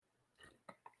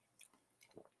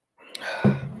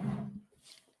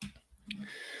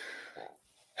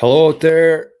Hello out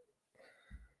there.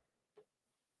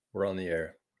 We're on the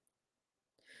air.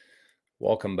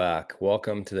 Welcome back.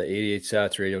 Welcome to the 88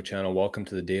 Sats radio channel. Welcome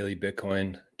to the daily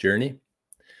Bitcoin journey.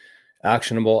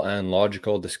 Actionable and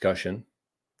logical discussion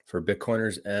for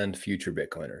Bitcoiners and future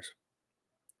Bitcoiners.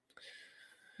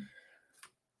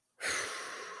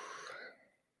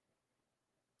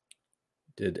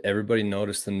 Did everybody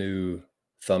notice the new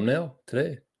thumbnail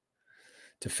today?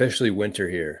 It's officially winter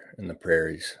here in the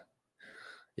prairies.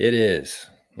 It is.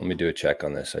 Let me do a check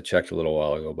on this. I checked a little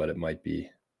while ago, but it might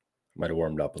have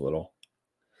warmed up a little.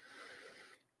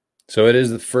 So it is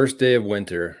the first day of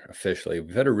winter officially.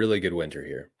 We've had a really good winter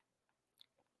here.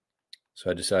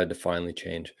 So I decided to finally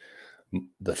change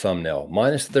the thumbnail.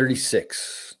 Minus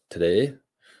 36 today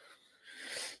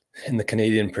in the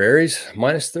Canadian prairies.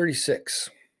 Minus 36.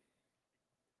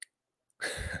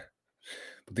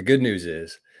 But the good news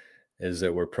is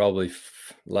that we're probably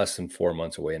less than 4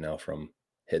 months away now from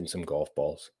hitting some golf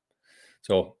balls.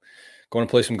 So going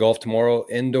to play some golf tomorrow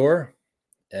indoor.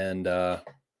 And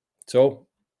so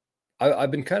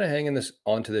I've been kind of hanging this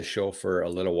onto this show for a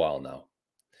little while now.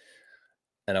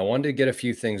 And I wanted to get a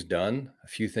few things done, a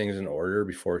few things in order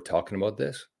before talking about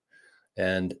this.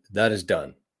 And that is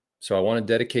done. So I want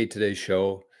to dedicate today's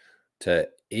show to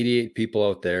 88 people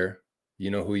out there.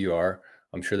 You know who you are.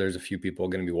 I'm sure there's a few people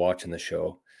going to be watching the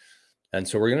show. And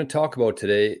so we're going to talk about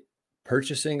today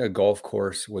purchasing a golf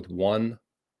course with 1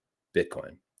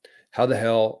 Bitcoin. How the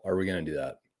hell are we going to do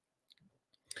that?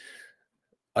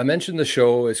 I mentioned the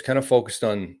show is kind of focused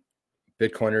on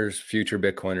Bitcoiners, future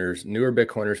Bitcoiners, newer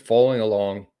Bitcoiners following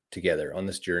along together on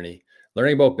this journey,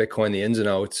 learning about Bitcoin, the ins and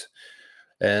outs.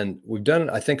 And we've done,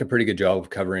 I think, a pretty good job of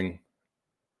covering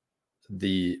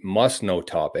the must-know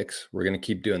topics. We're going to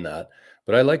keep doing that.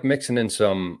 But I like mixing in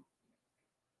some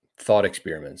thought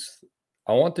experiments.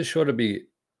 I want the show to be,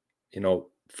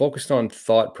 focused on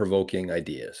thought-provoking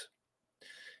ideas.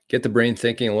 Get the brain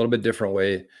thinking a little bit different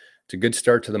way. It's a good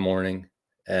start to the morning.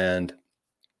 And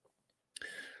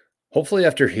hopefully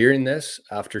after hearing this,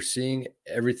 after seeing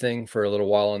everything for a little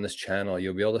while on this channel,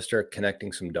 you'll be able to start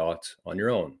connecting some dots on your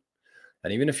own.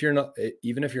 And even if you're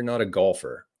not a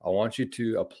golfer, I want you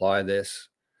to apply this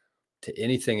to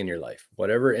anything in your life.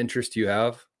 Whatever interest you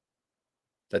have,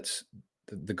 that's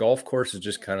the golf course is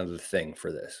just kind of the thing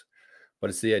for this. But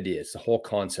it's the idea, it's the whole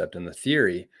concept and the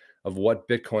theory of what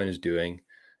Bitcoin is doing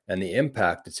and the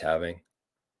impact it's having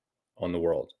on the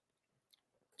world.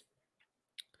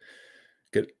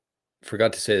 Good.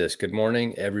 Forgot to say this. Good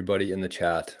morning, everybody in the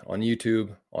chat on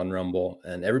YouTube, on Rumble,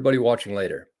 and everybody watching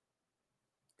later.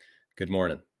 Good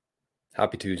morning.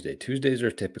 Happy Tuesday. Tuesdays are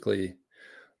typically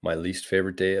my least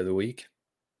favorite day of the week.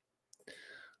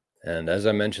 And as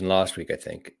I mentioned last week, I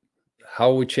think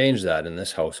how we changed that in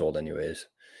this household anyways,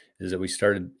 is that we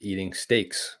started eating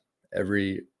steaks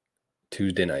every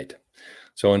Tuesday night.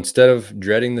 So instead of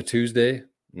dreading the Tuesday,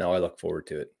 now I look forward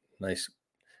to it. Nice,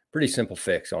 pretty simple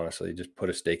fix, honestly. Just put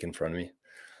a steak in front of me,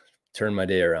 turn my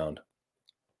day around.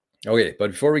 Okay, but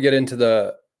before we get into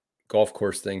the golf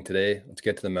course thing today, let's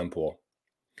get to the mempool.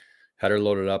 Had her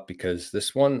loaded up because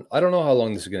this one, I don't know how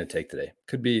long this is going to take today.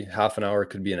 Could be half an hour,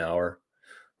 could be an hour.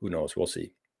 Who knows? We'll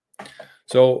see.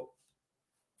 So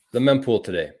the mempool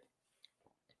today.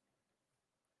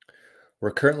 We're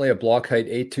currently at block height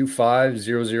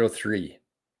 825,003.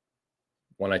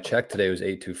 When I checked today, it was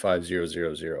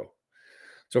 825,000.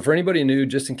 So for anybody new,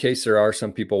 just in case there are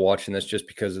some people watching this just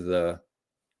because of the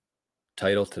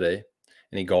title today,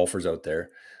 any golfers out there,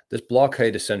 this block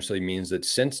height essentially means that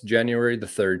since January the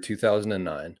 3rd,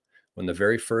 2009, when the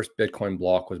very first Bitcoin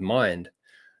block was mined,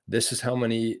 this is how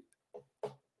many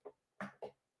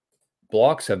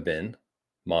blocks have been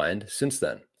mined since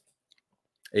then.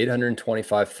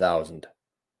 825,000.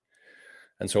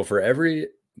 And so for every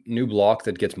new block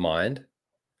that gets mined,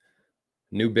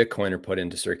 new Bitcoin are put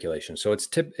into circulation. So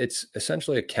it's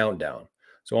essentially a countdown.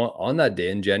 So on that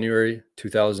day in January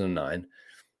 2009,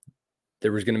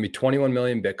 there was going to be 21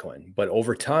 million Bitcoin, but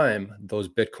over time, those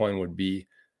Bitcoin would be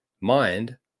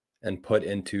mined and put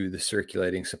into the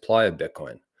circulating supply of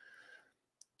Bitcoin.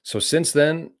 So since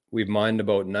then, we've mined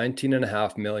about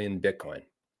 19.5 million Bitcoin.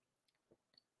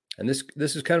 And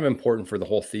this is kind of important for the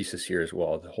whole thesis here as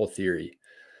well, the whole theory.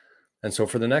 And so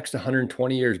for the next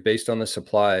 120 years, based on the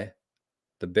supply,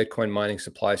 the Bitcoin mining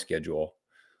supply schedule,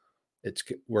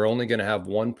 we're only going to have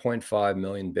 1.5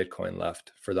 million Bitcoin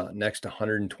left for the next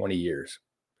 120 years.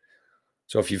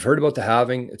 So if you've heard about the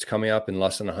halving, it's coming up in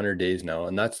less than 100 days now.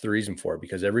 And that's the reason for it,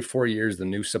 because every 4 years, the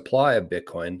new supply of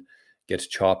Bitcoin gets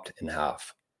chopped in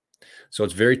half. So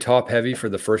it's very top heavy for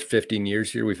the first 15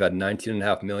 years here. We've had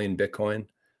 19.5 million Bitcoin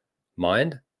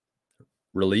mined,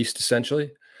 released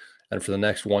essentially. And for the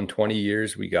next 120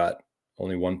 years, we got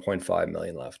only 1.5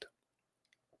 million left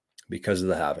because of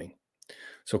the halving.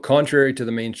 So contrary to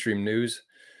the mainstream news,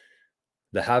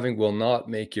 the halving will not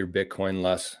make your Bitcoin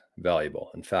less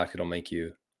valuable. In fact, it'll make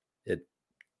it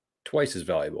twice as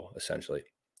valuable, essentially.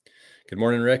 Good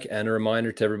morning, Rick. And a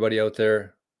reminder to everybody out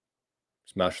there,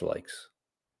 smash the likes.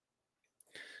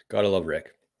 Gotta love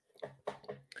Rick.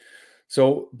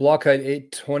 So block height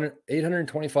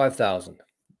 825,000.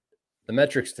 The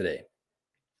metrics today.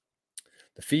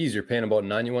 The fees, you're paying about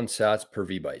 91 sats per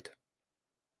VByte.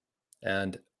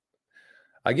 And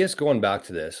I guess going back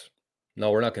to this, no,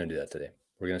 we're not going to do that today.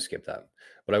 We're going to skip that.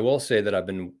 But I will say that I've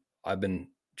been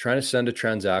trying to send a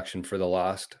transaction for the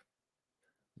last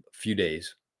few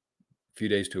days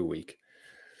to a week.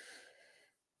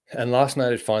 And last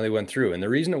night it finally went through. And the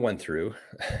reason it went through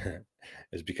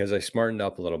is because I smartened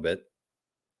up a little bit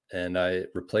and I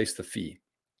replaced the fee.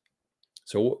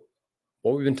 So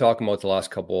what we've been talking about the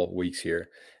last couple of weeks here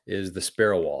is the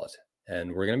Sparrow wallet.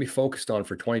 And we're going to be focused on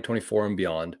for 2024 and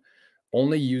beyond,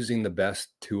 only using the best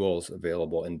tools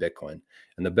available in Bitcoin.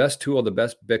 And the best tool, the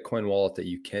best Bitcoin wallet that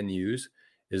you can use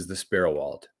is the Sparrow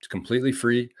wallet. It's completely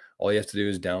free. All you have to do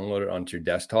is download it onto your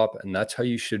desktop. And that's how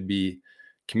you should be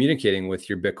communicating with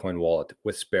your Bitcoin wallet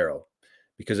with Sparrow,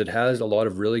 because it has a lot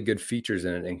of really good features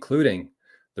in it, including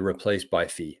the replace by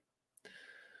fee.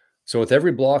 So with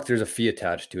every block, there's a fee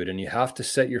attached to it, and you have to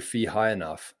set your fee high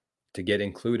enough to get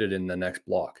included in the next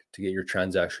block to get your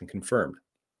transaction confirmed.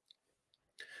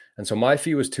 And so my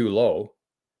fee was too low.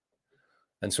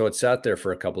 And so it sat there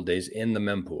for a couple of days in the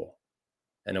mempool.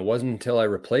 And it wasn't until I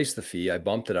replaced the fee, I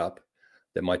bumped it up,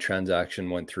 that my transaction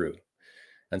went through.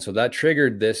 And so that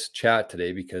triggered this chat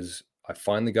today, because I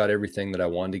finally got everything that I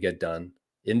wanted to get done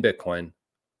in Bitcoin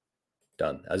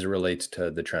done as it relates to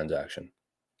the transaction.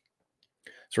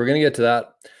 So we're going to get to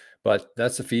that, but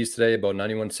that's the fees today, about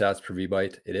 91 sats per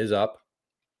VByte. It is up.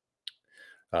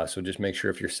 So just make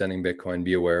sure if you're sending Bitcoin,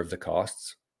 be aware of the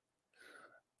costs.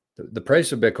 The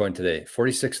price of Bitcoin today,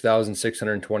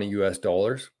 $46,620 US.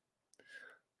 The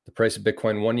price of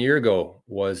Bitcoin 1 year ago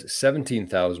was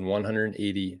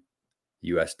 17,180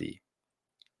 USD.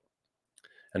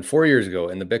 And 4 years ago,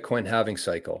 in the Bitcoin halving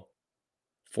cycle,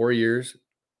 4 years,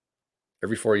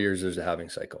 every 4 years there's a halving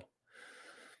cycle.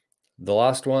 The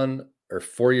last one, or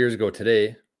 4 years ago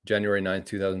today, January 9th,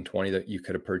 2020, that you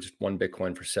could have purchased one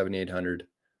Bitcoin for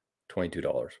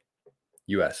 $7,822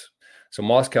 US. So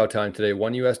Moscow time today,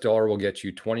 $1 US will get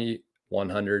you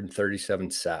 2,137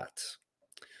 sats.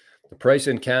 The price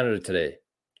in Canada today,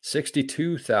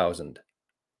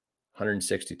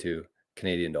 62,162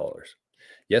 Canadian dollars.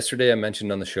 Yesterday, I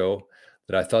mentioned on the show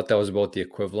that I thought that was about the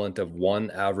equivalent of one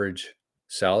average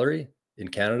salary in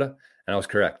Canada, and I was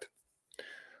correct.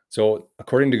 So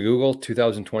according to Google,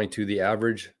 2022, the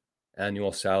average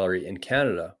annual salary in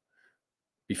Canada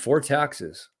before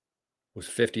taxes was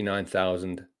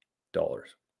 $59,000.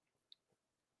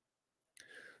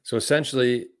 So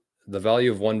essentially, the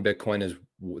value of one Bitcoin is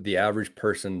the average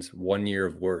person's 1 year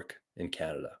of work in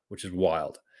Canada, which is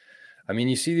wild. I mean,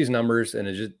 you see these numbers and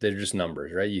they're just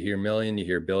numbers, right? You hear million, you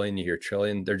hear billion, you hear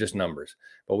trillion, they're just numbers.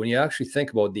 But when you actually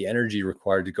think about the energy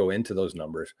required to go into those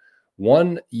numbers,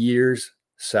 1 year's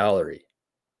salary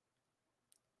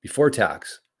before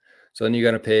tax. So then you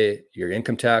got to pay your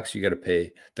income tax, you got to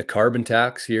pay the carbon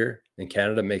tax here in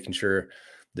Canada, making sure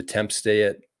the temps stay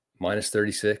at minus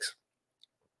 36.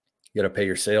 You got to pay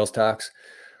your sales tax.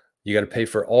 You got to pay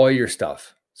for all your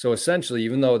stuff. So essentially,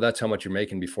 even though that's how much you're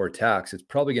making before tax, it's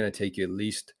probably going to take you at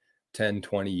least 10,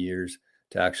 20 years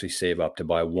to actually save up to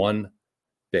buy one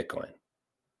Bitcoin.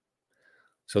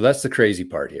 So that's the crazy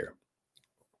part here.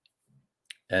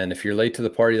 And if you're late to the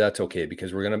party, that's okay,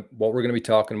 because what we're going to be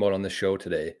talking about on the show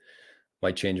today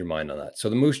might change your mind on that. So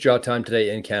the Moose Jaw time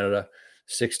today in Canada,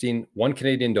 $1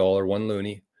 Canadian, 1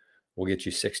 loonie will get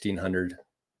you 1,600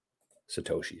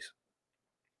 Satoshis.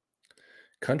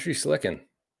 Country Slickin'.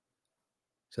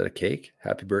 Is that a cake?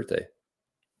 Happy birthday.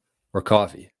 Or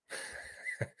coffee.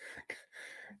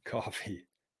 Coffee.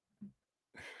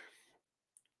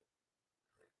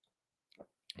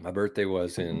 My birthday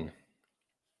was in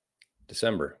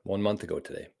December, 1 month ago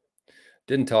today.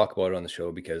 Didn't talk about it on the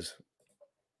show because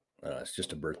it's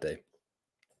just a birthday.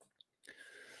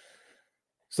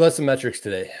 So that's the metrics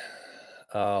today.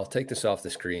 I'll take this off the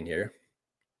screen here.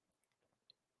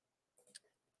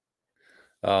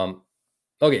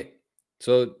 Okay.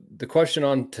 So the question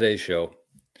on today's show,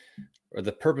 or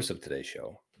the purpose of today's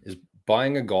show, is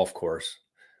buying a golf course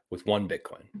with one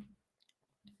Bitcoin.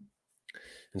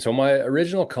 And so my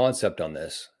original concept on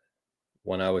this,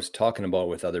 when I was talking about it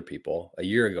with other people a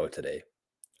year ago today,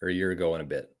 or a year ago and a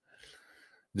bit,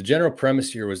 The general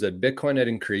premise here was that Bitcoin had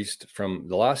increased from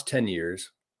the last 10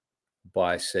 years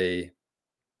by, say,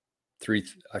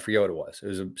 I forget what it was. It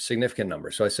was a significant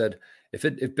number. So I said, if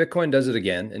Bitcoin does it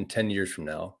again in 10 years from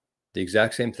now, the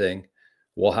exact same thing,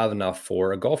 we'll have enough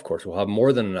for a golf course. We'll have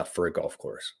more than enough for a golf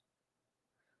course.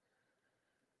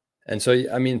 And so,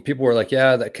 I mean, people were like,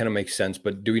 yeah, that kind of makes sense,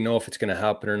 but do we know if it's going to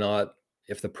happen or not?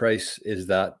 If the price is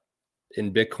that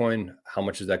in Bitcoin, how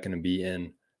much is that going to be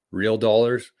in real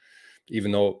dollars?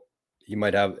 Even though you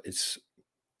might have,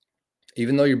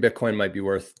 even though your Bitcoin might be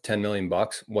worth 10 million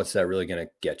bucks, what's that really going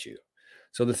to get you?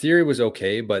 So the theory was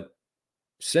okay, but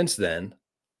since then,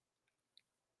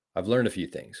 I've learned a few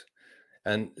things.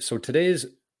 And so today's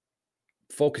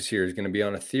focus here is going to be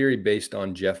on a theory based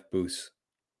on Jeff Booth's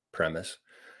premise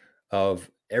of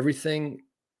everything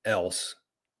else,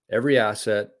 every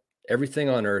asset, everything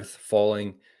on earth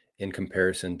falling in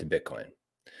comparison to Bitcoin.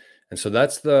 And so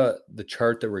that's the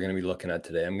chart that we're going to be looking at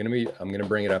today. I'm going to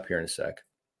bring it up here in a sec.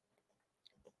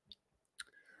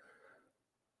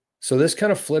 So this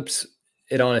kind of flips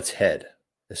it on its head,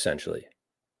 essentially.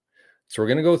 So we're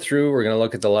going to go through, we're going to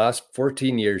look at the last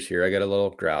 14 years here. I got a little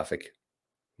graphic.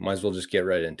 Might as well just get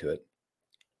right into it.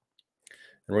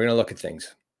 And we're going to look at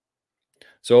things.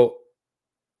 So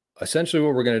essentially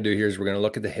what we're going to do here is we're going to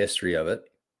look at the history of it.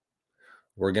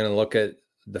 We're going to look at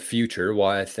the future,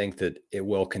 why I think that it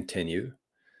will continue.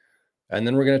 And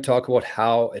then we're going to talk about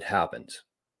how it happens.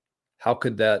 How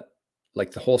could that,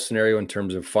 like the whole scenario in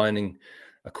terms of finding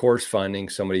a course, finding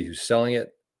somebody who's selling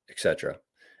it, etc.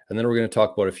 And then we're going to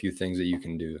talk about a few things that you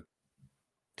can do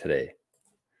today.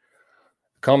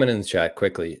 Comment in the chat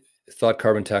quickly. Thought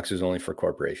carbon tax was only for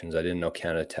corporations. I didn't know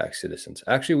Canada taxed citizens.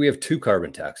 Actually, we have 2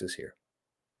 carbon taxes here.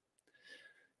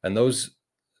 And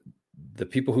the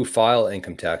people who file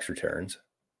income tax returns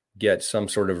get some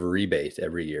sort of a rebate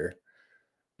every year.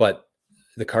 But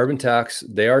the carbon tax,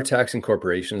 they are taxing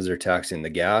corporations. They're taxing the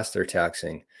gas. They're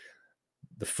taxing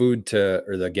the food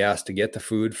or the gas to get the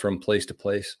food from place to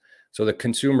place. So the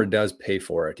consumer does pay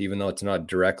for it, even though it's not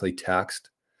directly taxed.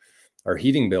 Our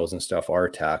heating bills and stuff are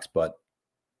taxed, but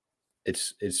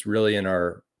it's really in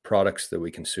our products that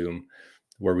we consume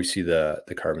where we see the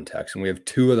carbon tax. And we have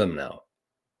 2 of them now.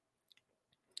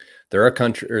 There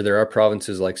are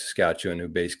provinces like Saskatchewan who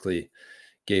basically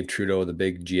gave Trudeau the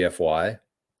big GFY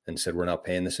and said, we're not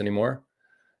paying this anymore.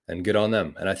 And good on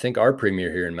them. And I think our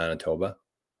premier here in Manitoba,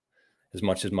 as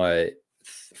much as my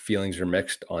feelings are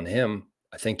mixed on him,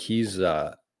 I think he's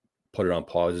put it on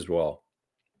pause as well.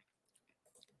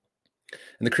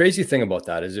 And the crazy thing about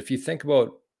that is if you think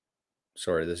about,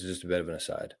 sorry, this is just a bit of an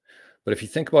aside, but if you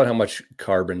think about how much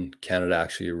carbon Canada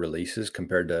actually releases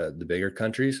compared to the bigger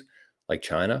countries like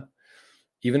China,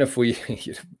 even if we,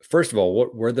 first of all,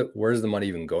 where's the money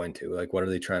even going to? Like, what are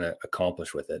they trying to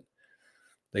accomplish with it?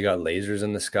 They got lasers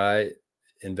in the sky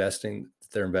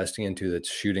they're investing into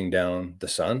that's shooting down the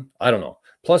sun. I don't know.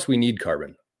 Plus, we need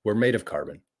carbon. We're made of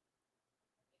carbon.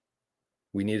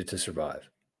 We need it to survive.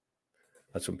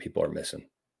 That's what people are missing.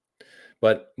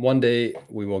 But one day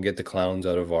we will get the clowns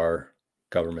out of our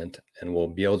government and we'll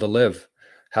be able to live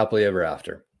happily ever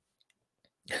after.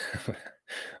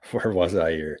 Where was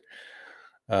I here?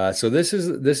 So this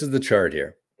is the chart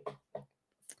here.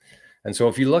 And so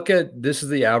if you look at, this is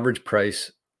the average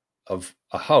price of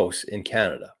a house in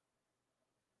Canada.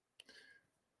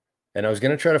 And I was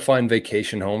going to try to find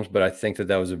vacation homes, but I think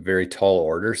that was a very tall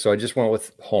order. So I just went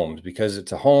with homes because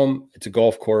it's a home, it's a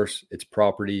golf course, it's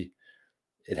property.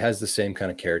 It has the same kind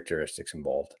of characteristics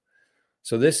involved.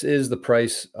 So this is the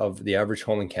price of the average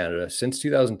home in Canada. Since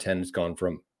 2010, it's gone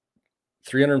from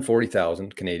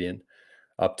 340,000 Canadian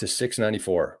up to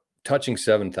 694, touching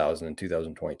 7,000 in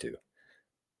 2022.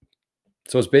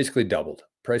 So it's basically doubled.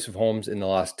 Price of homes in the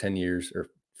last 10 years or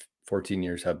 14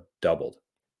 years have doubled.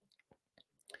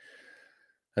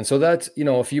 And so that's,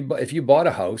 if you bought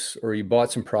a house or you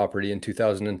bought some property in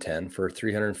 2010 for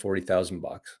 340,000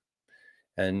 bucks,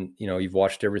 and you've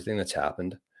watched everything that's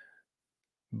happened,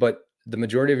 but the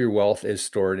majority of your wealth is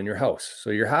stored in your house. So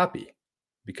you're happy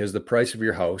because the price of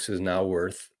your house is now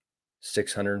worth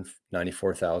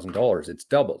 $694,000. It's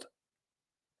doubled.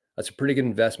 That's a pretty good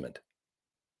investment,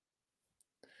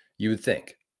 you would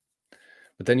think.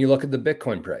 But then you look at the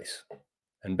Bitcoin price.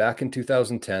 And back in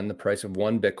 2010, the price of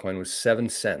 1 Bitcoin was 7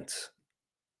 cents.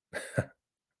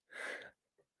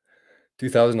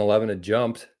 2011, it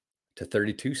jumped to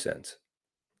 32 cents.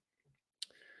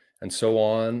 And so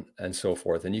on and so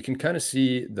forth. And you can kind of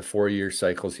see the 4-year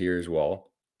cycles here as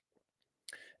well.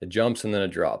 It jumps and then it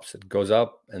drops. It goes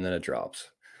up and then it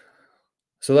drops.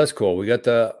 So that's cool. We got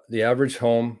the average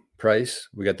home price.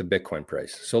 We got the Bitcoin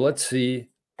price. So let's see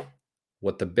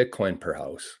what the Bitcoin per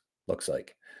house looks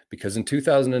like. because in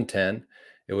 2010,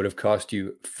 it would have cost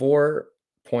you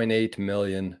 4.8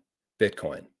 million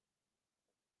Bitcoin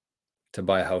to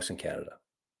buy a house in Canada.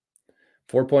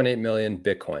 4.8 million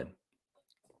Bitcoin.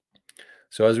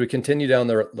 So as we continue down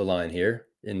the line here,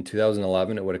 in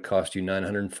 2011, it would have cost you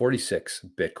 946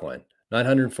 Bitcoin,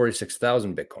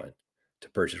 946,000 Bitcoin to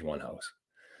purchase one house.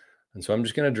 And so I'm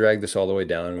just going to drag this all the way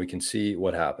down and we can see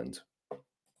what happens.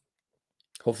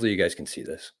 Hopefully you guys can see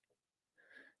this.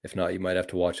 If not, you might have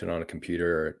to watch it on a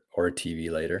computer or a TV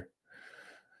later.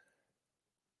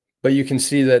 But you can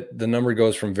see that the number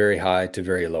goes from very high to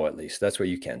very low, at least. That's what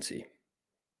you can see.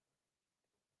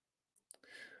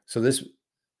 So this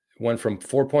went from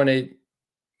 4.8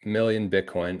 million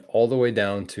Bitcoin all the way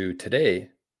down to today,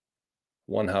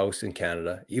 one house in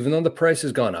Canada, even though the price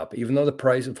has gone up, even though the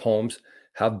price of homes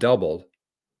have doubled,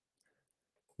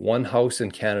 one house in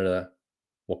Canada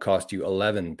will cost you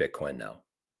 11 Bitcoin now.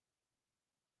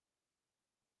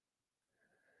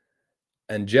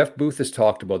 And Jeff Booth has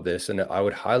talked about this, and I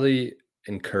would highly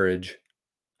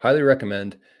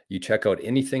recommend you check out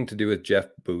anything to do with Jeff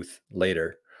Booth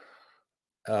later,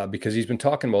 because he's been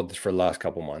talking about this for the last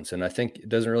couple months. And I think it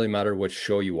doesn't really matter which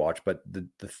show you watch, but the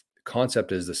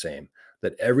concept is the same,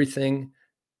 that everything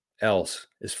else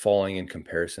is falling in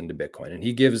comparison to Bitcoin. And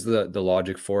he gives the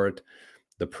logic for it,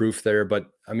 the proof there.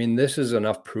 But I mean, this is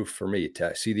enough proof for me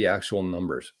to see the actual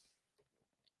numbers.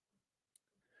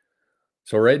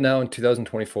 So right now in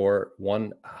 2024,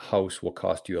 one house will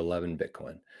cost you 11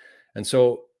 Bitcoin. And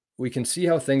so we can see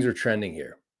how things are trending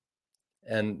here.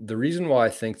 And the reason why I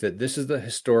think that this is the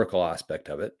historical aspect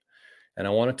of it, and I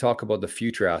want to talk about the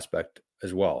future aspect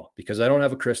as well, because I don't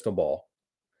have a crystal ball.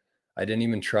 I didn't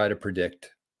even try to predict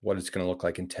what it's going to look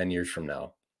like in 10 years from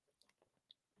now.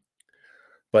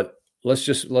 But let's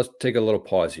take a little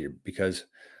pause here, because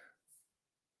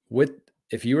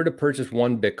if you were to purchase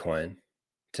one Bitcoin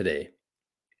today,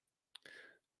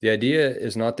 the idea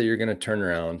is not that you're going to turn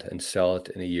around and sell it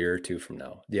in a year or two from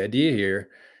now. The idea here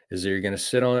is that you're going to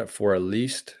sit on it for at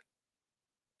least,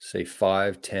 say,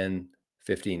 5, 10,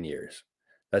 15 years.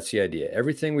 That's the idea.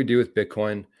 Everything we do with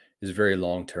Bitcoin is very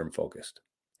long-term focused.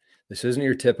 This isn't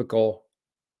your typical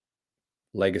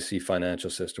legacy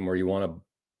financial system where you want to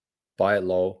buy it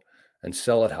low and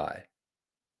sell it high.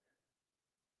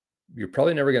 You're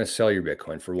probably never going to sell your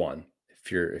Bitcoin, for one,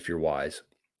 if you're wise.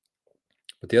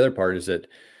 But the other part is that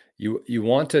you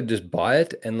want to just buy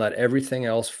it and let everything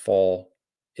else fall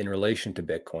in relation to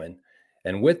Bitcoin.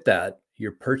 And with that,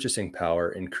 your purchasing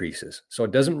power increases. So it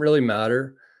doesn't really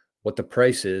matter what the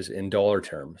price is in dollar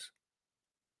terms.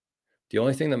 The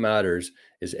only thing that matters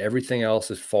is everything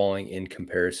else is falling in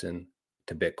comparison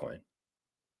to Bitcoin.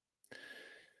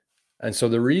 And so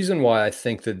the reason why I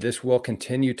think that this will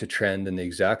continue to trend in the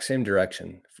exact same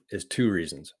direction is two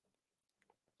reasons.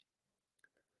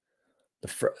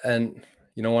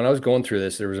 When I was going through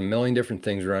this, there was a million different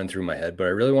things running through my head, but I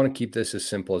really want to keep this as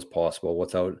simple as possible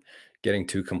without getting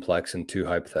too complex and too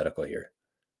hypothetical here.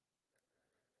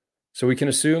 So we can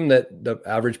assume that the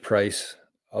average price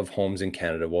of homes in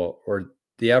Canada or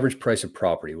the average price of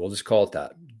property, we'll just call it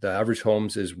that. The average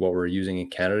homes is what we're using in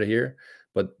Canada here,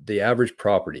 but the average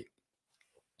property,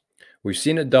 we've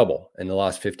seen it double in the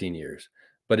last 15 years,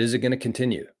 but is it going to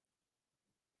continue?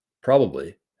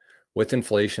 Probably. With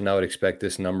inflation, I would expect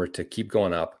this number to keep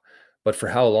going up, but for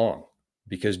how long?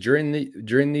 Because during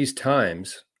these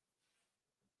times,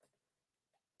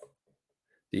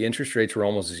 the interest rates were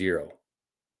almost zero.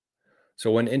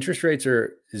 So when interest rates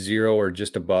are zero or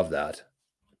just above that,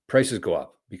 prices go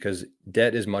up because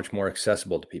debt is much more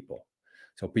accessible to people.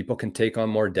 So people can take on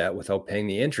more debt without paying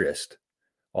the interest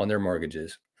on their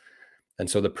mortgages. And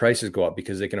so the prices go up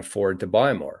because they can afford to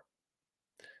buy more.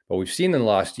 But we've seen in the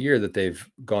last year that they've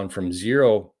gone from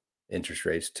zero interest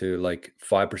rates to like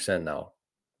 5% now.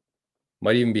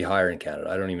 Might even be higher in Canada.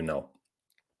 I don't even know.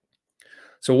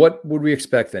 So what would we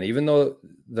expect then? Even though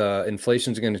the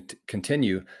inflation is going to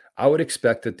continue, I would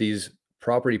expect that these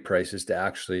property prices to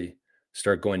actually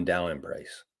start going down in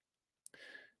price,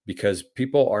 because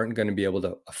people aren't going to be able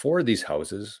to afford these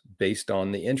houses based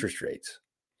on the interest rates.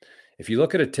 If you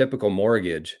look at a typical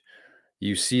mortgage,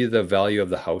 you see the value of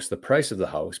the house, the price of the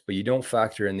house, but you don't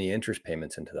factor in the interest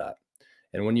payments into that.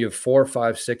 And when you have 4,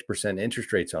 5, 6%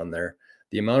 interest rates on there,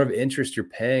 the amount of interest you're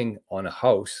paying on a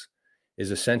house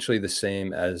is essentially the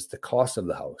same as the cost of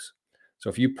the house. So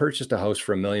if you purchased a house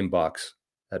for $1 million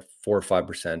at 4 or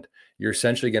 5%, you're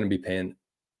essentially going to be paying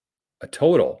a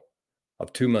total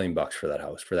of $2 million for that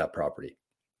house, for that property.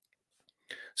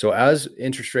 So as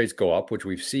interest rates go up, which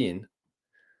we've seen,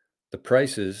 the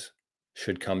prices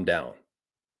should come down.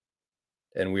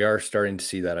 And we are starting to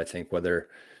see that, I think, whether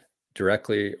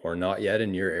directly or not yet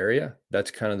in your area,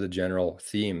 that's kind of the general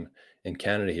theme in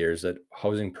Canada here, is that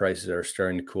housing prices are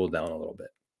starting to cool down a little bit.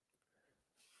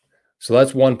 So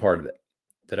that's one part of it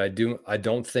that I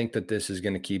don't think that this is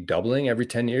going to keep doubling every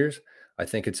 10 years. I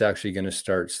think it's actually going to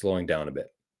start slowing down a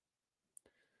bit.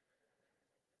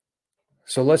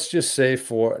 So let's just say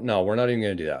no, we're not even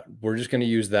going to do that. We're just going to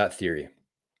use that theory.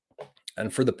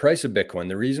 And for the price of Bitcoin,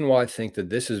 the reason why I think that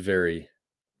this is very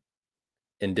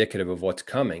indicative of what's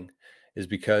coming is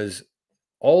because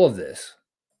all of this,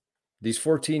 these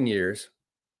 14 years,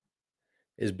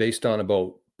 is based on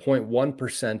about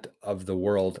 0.1% of the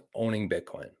world owning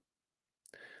Bitcoin.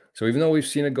 So even though we've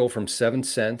seen it go from 7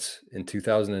 cents in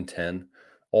 2010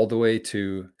 all the way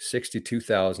to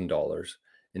 $62,000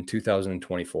 in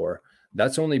 2024,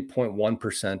 that's only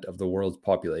 0.1% of the world's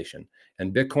population.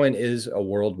 And Bitcoin is a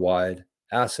worldwide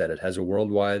asset. It has a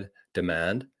worldwide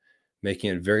demand,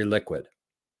 making it very liquid.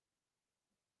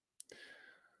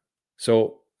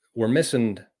 So we're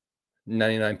missing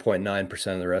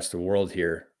 99.9% of the rest of the world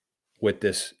here with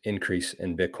this increase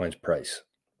in Bitcoin's price.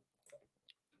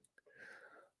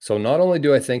 So not only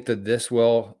do I think that this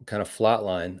will kind of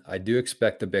flatline, I do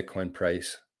expect the Bitcoin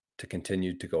price to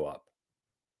continue to go up.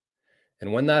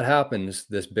 And when that happens,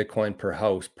 this Bitcoin per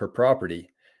house, per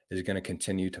property, is going to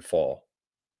continue to fall.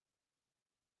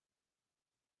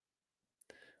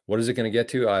 What is it going to get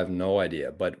to? I have no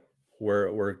idea, but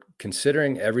we're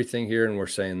considering everything here, and we're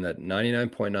saying that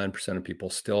 99.9% of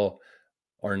people still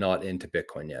are not into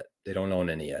Bitcoin yet. They don't own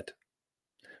any yet.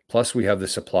 Plus, we have the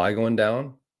supply going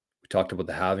down. We talked about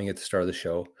the halving at the start of the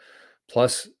show.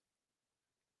 Plus,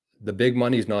 the big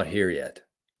money is not here yet.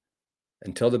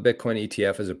 Until the Bitcoin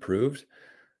ETF is approved,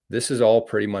 this is all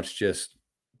pretty much just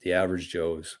the average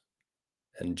Joes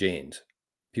and Janes,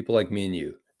 people like me and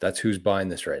you. That's who's buying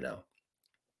this right now.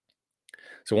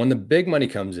 So when the big money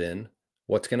comes in,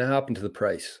 what's going to happen to the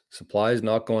price? Supply is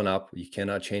not going up. You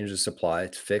cannot change the supply.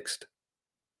 It's fixed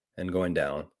and going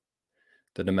down.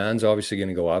 The demand's obviously going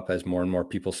to go up as more and more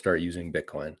people start using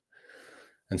Bitcoin.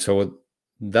 And so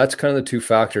that's kind of the two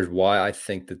factors why I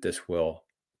think that this will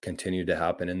continue to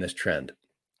happen in this trend.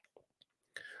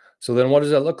 So then what does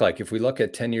that look like? If we look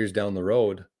at 10 years down the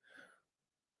road,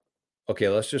 okay,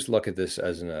 let's just look at this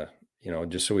as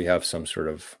just so we have some sort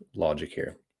of logic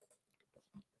here.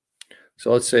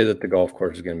 So let's say that the golf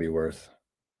course is going to be worth,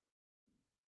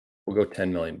 we'll go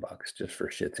 10 million bucks just for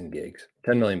shits and gigs,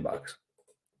 10 million bucks.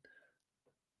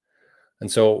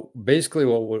 And so basically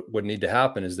what would need to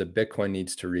happen is that Bitcoin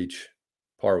needs to reach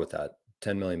par with that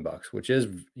 10 million bucks, which is,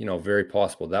 very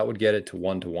possible. That would get it to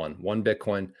 1-to-1, one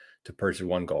Bitcoin to purchase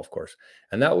one golf course.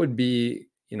 And that would be,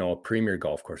 a premier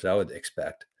golf course, I would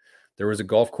expect. There was a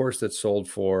golf course that sold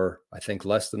for, I think,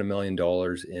 less than $1 million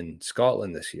in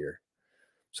Scotland this year.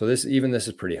 So this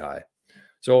is pretty high.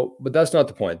 So, but that's not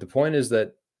the point. The point is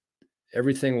that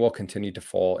everything will continue to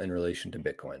fall in relation to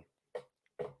Bitcoin.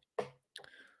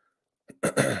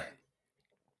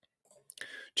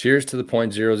 Cheers to the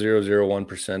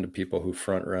 0.0001% of people who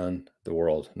front run the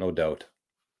world, no doubt.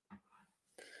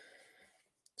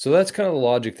 So that's kind of the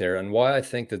logic there and why I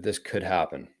think that this could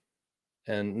happen.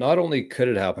 And not only could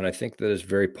it happen, I think that it's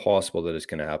very possible that it's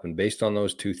going to happen based on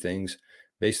those two things,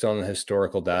 based on the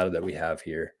historical data that we have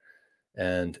here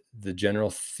and the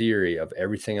general theory of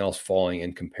everything else falling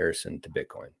in comparison to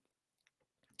Bitcoin.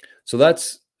 So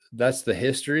that's the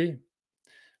history.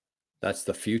 That's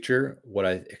the future, what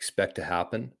I expect to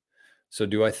happen. So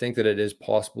do I think that it is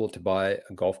possible to buy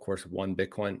a golf course with one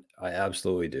Bitcoin? I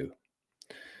absolutely do.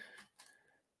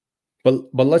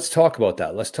 But let's talk about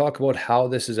that. Let's talk about how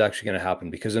this is actually going to happen,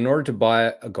 because in order to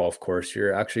buy a golf course,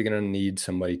 you're actually going to need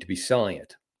somebody to be selling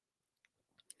it.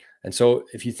 And so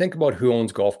if you think about who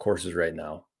owns golf courses right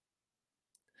now,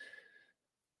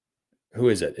 who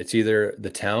is it? It's either the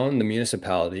town, the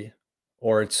municipality,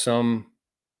 or it's some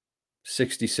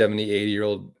 60, 70,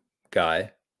 80-year-old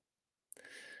guy.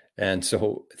 And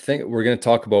so we're going to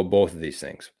talk about both of these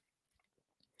things.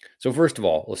 So first of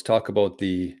all, let's talk about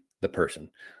the person.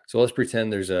 So let's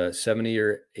pretend there's a 70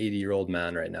 or 80-year-old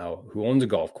man right now who owns a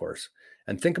golf course.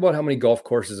 And think about how many golf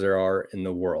courses there are in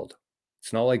the world.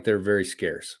 It's not like they're very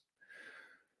scarce.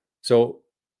 So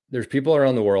there's people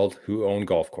around the world who own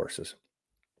golf courses.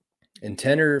 In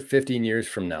 10 or 15 years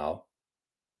from now,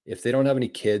 if they don't have any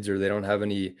kids or they don't have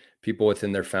any people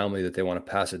within their family that they want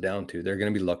to pass it down to, they're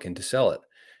going to be looking to sell it.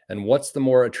 And what's the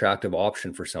more attractive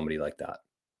option for somebody like that?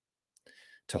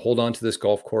 To hold on to this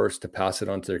golf course, to pass it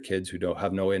on to their kids who don't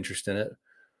have no interest in it.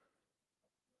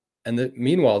 And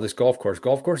meanwhile, this golf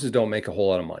courses don't make a whole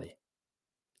lot of money.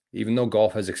 Even though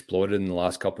golf has exploded in the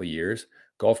last couple of years,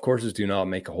 golf courses do not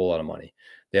make a whole lot of money.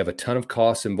 They have a ton of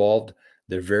costs involved.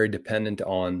 They're very dependent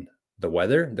on the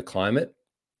weather, the climate,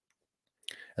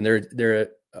 and they're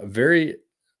a very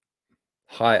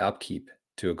high upkeep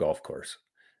to a golf course.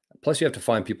 Plus, you have to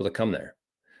find people to come there.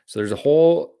 So there's a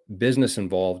whole business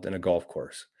involved in a golf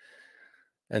course.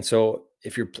 And so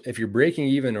if you're breaking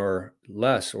even or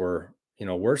less, or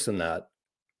worse than that,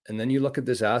 and then you look at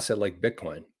this asset like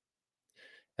Bitcoin,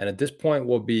 and at this point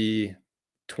we'll be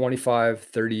 25,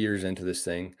 30 years into this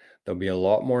thing, there'll be a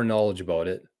lot more knowledge about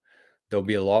it. There'll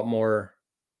be a lot more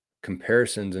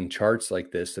comparisons and charts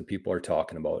like this that people are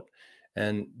talking about.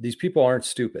 And these people aren't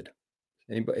stupid.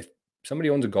 If somebody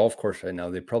owns a golf course right now,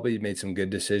 they probably made some good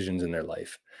decisions in their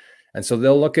life. And so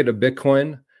they'll look at a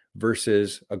Bitcoin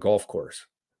versus a golf course.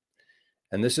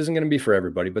 And this isn't going to be for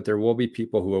everybody, but there will be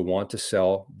people who will want to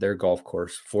sell their golf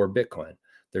course for Bitcoin.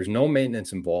 There's no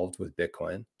maintenance involved with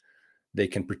Bitcoin. They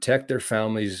can protect their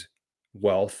family's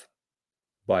wealth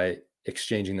by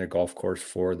exchanging their golf course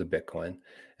for the Bitcoin.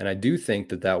 And I do think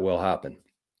that will happen.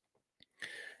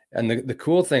 And the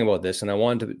cool thing about this, and I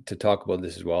wanted to talk about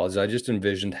this as well, is I just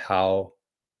envisioned how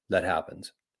that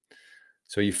happens.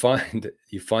 So you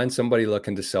find somebody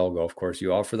looking to sell a golf course,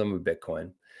 you offer them a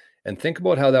Bitcoin, and think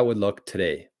about how that would look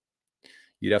today.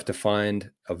 You'd have to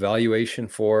find a valuation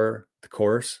for the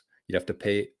course. You'd have to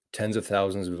pay tens of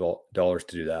thousands of dollars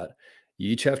to do that.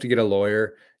 You each have to get a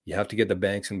lawyer. You have to get the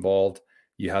banks involved.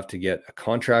 You have to get a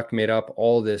contract made up,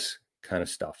 all this kind of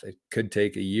stuff. It could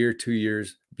take a year, 2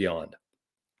 years, beyond.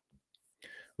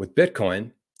 With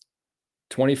Bitcoin,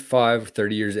 25,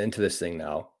 30 years into this thing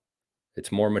now,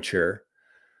 it's more mature.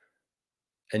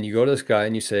 And you go to this guy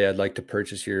and you say, I'd like to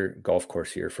purchase your golf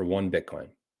course here for 1 Bitcoin.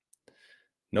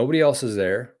 Nobody else is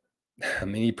there. I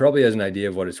mean, he probably has an idea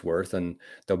of what it's worth, and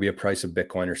there'll be a price of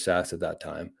Bitcoin or Sats at that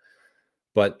time.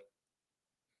 But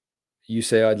you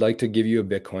say, I'd like to give you a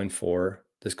Bitcoin for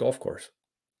this golf course.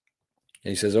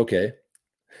 And he says, okay.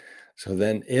 So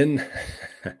then in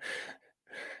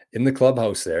the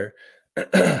clubhouse there,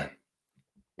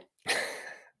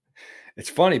 it's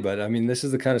funny, but I mean, this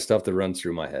is the kind of stuff that runs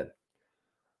through my head.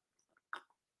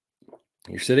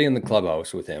 You're sitting in the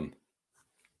clubhouse with him,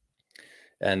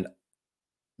 and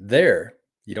there,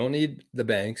 you don't need the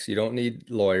banks, you don't need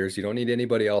lawyers, you don't need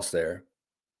anybody else there.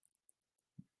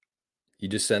 You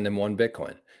just send him 1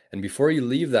 Bitcoin. And before you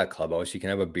leave that clubhouse, you can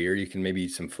have a beer, you can maybe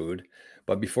eat some food.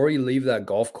 But before you leave that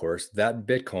golf course, that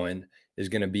Bitcoin is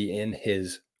going to be in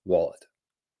his wallet.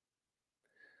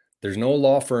 There's no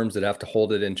law firms that have to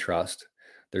hold it in trust.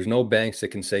 There's no banks that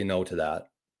can say no to that.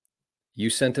 You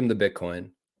sent him the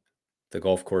Bitcoin. The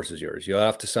golf course is yours. You'll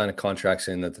have to sign a contract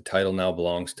saying that the title now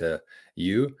belongs to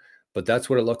you, but that's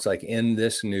what it looks like in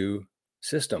this new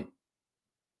system.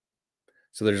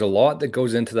 So there's a lot that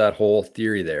goes into that whole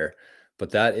theory there,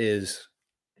 but that is,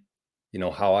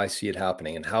 how I see it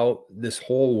happening and how this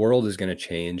whole world is going to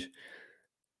change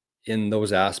in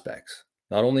those aspects,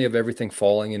 not only of everything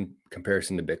falling in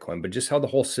comparison to Bitcoin, but just how the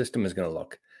whole system is going to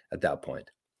look at that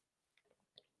point.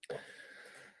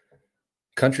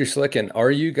 Country Slicken, are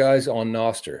you guys on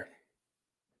Nostr?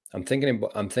 I'm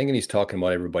thinking he's talking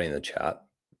about everybody in the chat.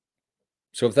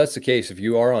 So if that's the case, if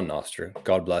you are on Nostr,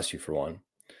 God bless you for one.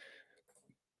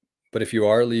 But if you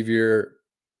are, leave your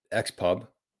XPub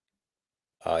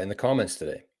in the comments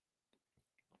today.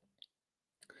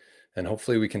 And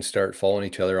hopefully we can start following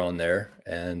each other on there.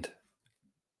 And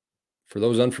for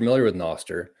those unfamiliar with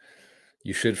Nostr,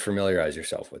 you should familiarize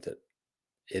yourself with it.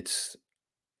 It's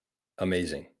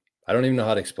amazing. I don't even know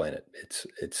how to explain it.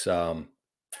 It's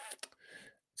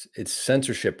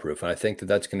censorship proof. And I think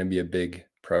that's going to be a big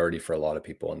priority for a lot of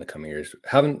people in the coming years.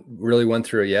 Haven't really went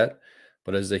through it yet,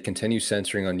 but as they continue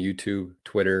censoring on YouTube,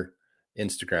 Twitter,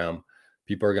 Instagram,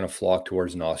 people are going to flock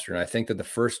towards Nostr. And I think that the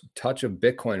first touch of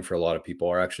Bitcoin for a lot of people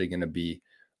are actually going to be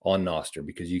on Nostr,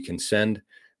 because you can send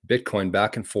Bitcoin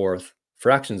back and forth,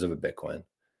 fractions of a Bitcoin,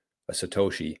 a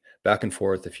Satoshi, back and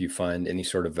forth if you find any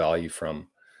sort of value from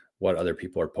what other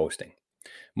people are posting.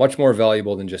 Much more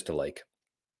valuable than just a like.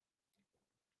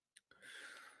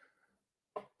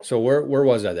 So where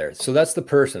was I there? So that's the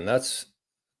person. That's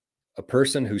a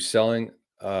person who's selling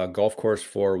a golf course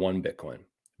for 1 Bitcoin.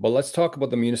 But let's talk about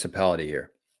the municipality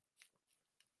here.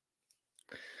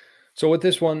 So with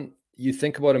this one, you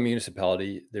think about a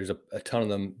municipality, there's a ton of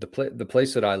them. The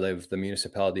place that I live, the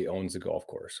municipality owns the golf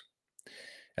course.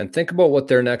 And think about what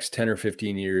their next 10 or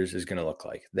 15 years is going to look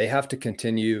like. They have to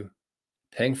continue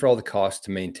paying for all the costs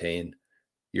to maintain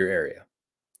your area.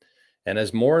 And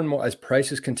as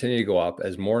prices continue to go up,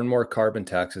 as more and more carbon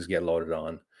taxes get loaded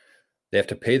on, they have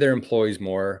to pay their employees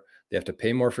more. They have to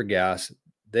pay more for gas.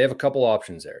 They have a couple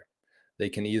options there. They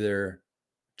can either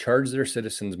charge their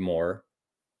citizens more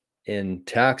in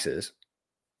taxes,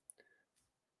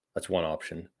 That's one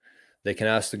option. They can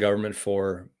ask the government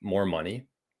for more money.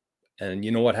 And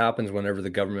you know what happens whenever the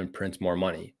government prints more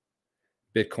money?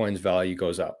 Bitcoin's value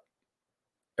goes up.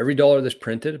 Every dollar that's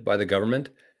printed by the government,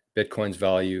 Bitcoin's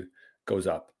value goes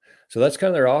up. So that's kind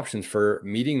of their options for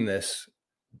meeting this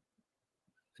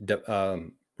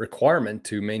requirement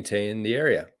to maintain the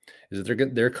area, is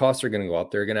that their costs are going to go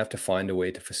up. They're going to have to find a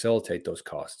way to facilitate those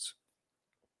costs.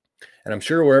 And I'm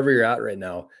sure wherever you're at right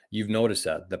now, you've noticed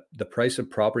that the price of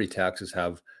property taxes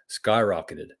have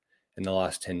skyrocketed in the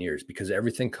last 10 years because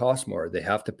everything costs more. They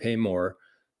have to pay more.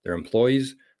 Their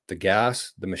employees, the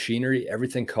gas, the machinery,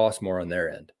 everything costs more on their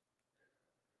end.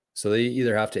 So they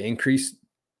either have to increase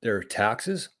their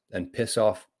taxes and piss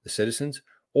off the citizens,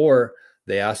 or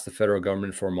they ask the federal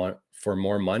government for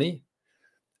more money.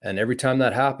 And every time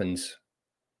that happens,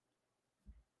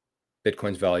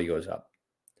 Bitcoin's value goes up.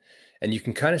 And you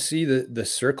can kind of see the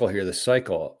circle here, the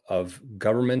cycle of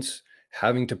governments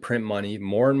having to print money,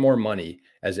 more and more money,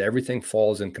 as everything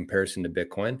falls in comparison to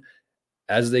Bitcoin.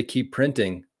 As they keep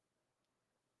printing,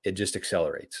 it just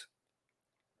accelerates.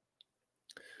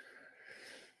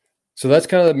 So that's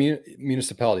kind of the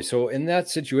municipality. So in that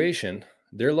situation,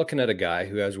 they're looking at a guy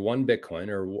who has one Bitcoin,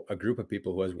 or a group of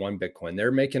people who has one Bitcoin.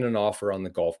 They're making an offer on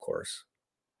the golf course.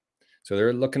 So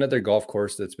they're looking at their golf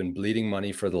course that's been bleeding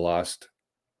money for the last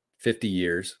 50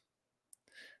 years.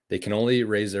 They can only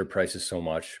raise their prices so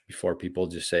much before people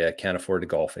just say, I can't afford to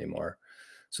golf anymore.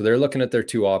 So they're looking at their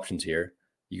two options here.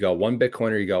 You got one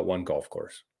Bitcoin or you got one golf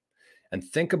course. And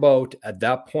think about at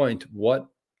that point what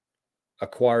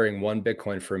acquiring one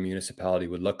Bitcoin for a municipality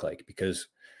would look like, because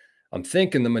I'm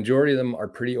thinking the majority of them are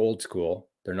pretty old school.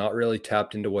 They're not really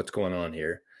tapped into what's going on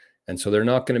here. And so they're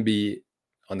not going to be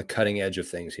on the cutting edge of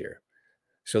things here.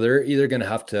 So they're either going to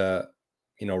have to,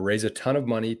 raise a ton of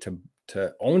money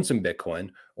to own some Bitcoin,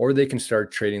 or they can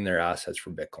start trading their assets for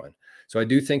Bitcoin. So I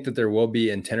do think that there will be,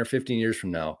 in 10 or 15 years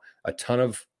from now, a ton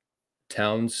of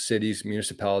towns, cities,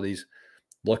 municipalities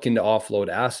looking to offload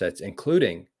assets,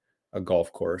 including a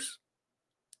golf course,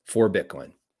 for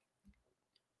Bitcoin.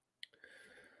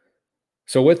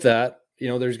 So with that,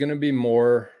 there's going to be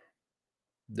more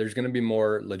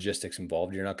logistics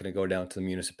involved. You're not going to go down to the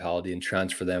municipality and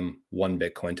transfer them one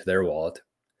Bitcoin to their wallet.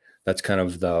 That's kind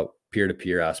of the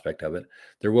peer-to-peer aspect of it.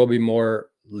 There will be more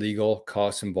legal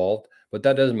costs involved, but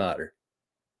that doesn't matter.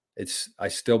 I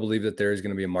still believe that there is going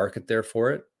to be a market there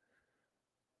for it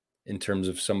in terms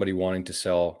of somebody wanting to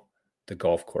sell the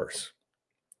golf course.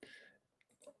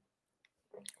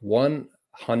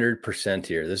 100%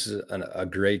 here. This is a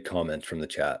great comment from the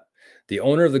chat. The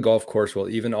owner of the golf course will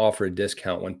even offer a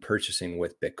discount when purchasing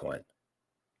with Bitcoin.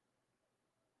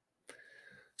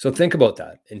 So think about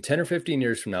that. In 10 or 15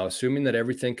 years from now, assuming that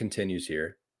everything continues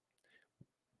here,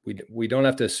 we don't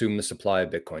have to assume the supply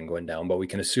of Bitcoin going down, but we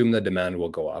can assume the demand will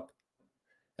go up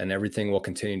and everything will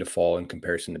continue to fall in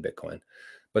comparison to Bitcoin.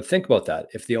 But think about that.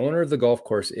 If the owner of the golf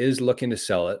course is looking to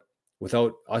sell it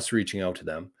without us reaching out to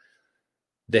them,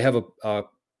 they have a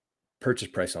purchase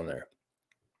price on there.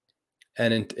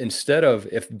 And instead of,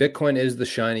 if Bitcoin is the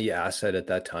shiny asset at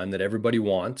that time that everybody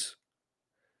wants,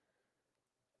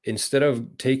 instead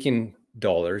of taking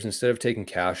dollars, instead of taking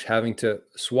cash, having to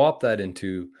swap that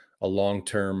into a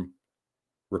long-term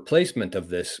replacement of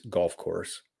this golf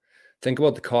course, think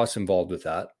about the costs involved with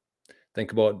that.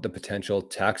 Think about the potential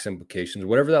tax implications,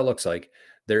 whatever that looks like.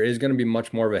 There is going to be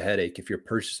much more of a headache if you're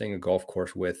purchasing a golf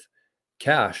course with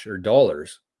cash or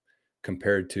dollars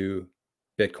compared to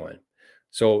Bitcoin.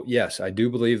 So yes, I do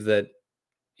believe that,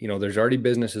 there's already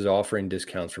businesses offering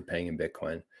discounts for paying in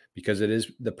Bitcoin because it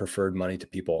is the preferred money to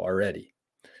people already.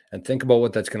 And think about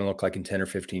what that's going to look like in 10 or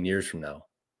 15 years from now.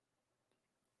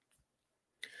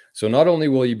 So not only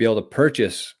will you be able to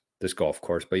purchase this golf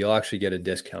course, but you'll actually get a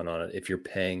discount on it if you're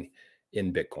paying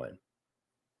in Bitcoin.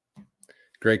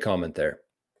 Great comment there.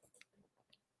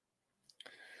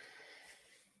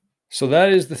 So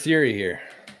that is the theory here.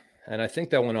 And I think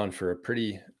that went on for a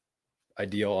pretty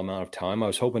ideal amount of time. I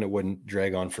was hoping it wouldn't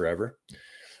drag on forever.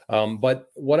 But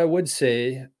what I would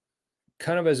say,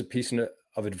 kind of as a piece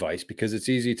of advice, because it's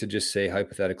easy to just say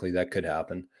hypothetically that could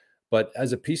happen, but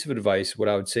as a piece of advice, what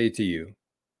I would say to you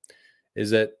is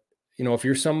that, if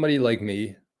you're somebody like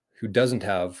me who doesn't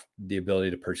have the ability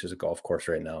to purchase a golf course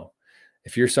right now,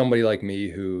 if you're somebody like me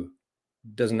who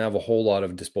doesn't have a whole lot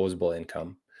of disposable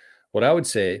income, what I would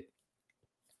say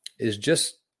is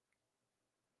just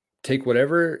take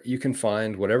whatever you can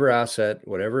find, whatever asset,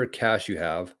 whatever cash you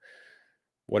have,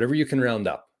 whatever you can round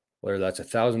up, whether that's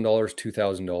 $1,000,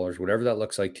 $2,000, whatever that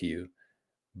looks like to you,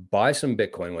 buy some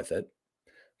Bitcoin with it,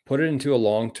 put it into a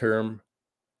long-term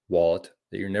wallet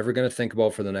that you're never going to think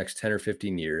about for the next 10 or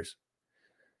 15 years,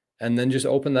 and then just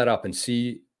open that up and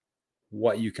see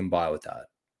what you can buy with that.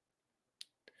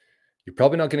 You're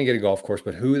probably not going to get a golf course,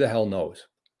 but who the hell knows?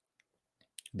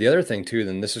 The other thing too,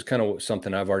 then this is kind of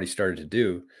something I've already started to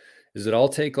do, is that I'll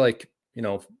take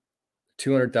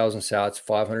 200,000 sats,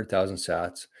 500,000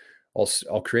 sats.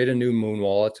 I'll create a new Moon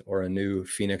wallet or a new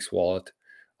Phoenix wallet.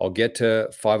 I'll get to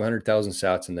 500,000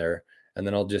 sats in there, and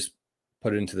then I'll just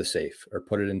put it into the safe or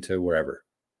put it into wherever.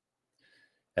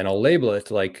 And I'll label it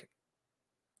like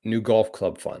new golf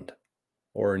club fund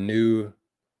or new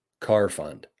car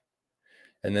fund.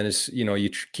 And then as you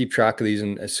keep track of these,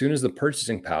 and as soon as the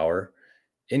purchasing power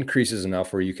increases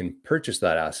enough where you can purchase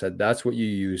that asset, that's what you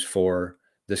use for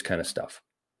this kind of stuff.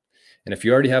 And if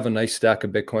you already have a nice stack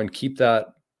of Bitcoin, keep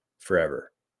that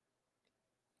forever.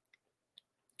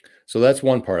 So that's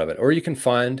one part of it. Or you can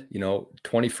find,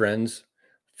 20 friends,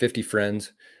 50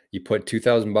 friends, you put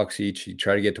 $2,000 each, you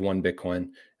try to get to 1 Bitcoin,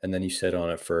 and then you sit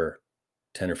on it for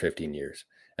 10 or 15 years.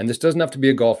 And this doesn't have to be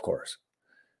a golf course.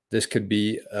 This could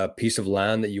be a piece of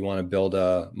land that you want to build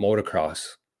a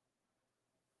motocross,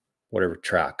 whatever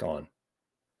track on.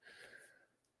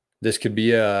 This could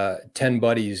be 10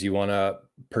 buddies you want to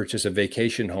purchase a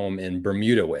vacation home in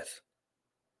Bermuda with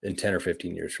in 10 or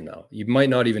 15 years from now. You might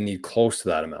not even need close to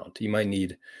that amount. You might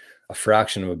need a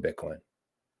fraction of a Bitcoin.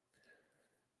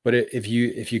 But if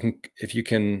you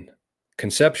can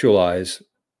conceptualize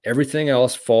everything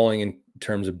else falling in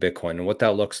terms of Bitcoin and what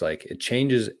that looks like, it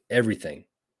changes everything.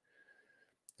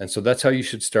 And so that's how you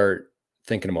should start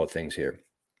thinking about things here.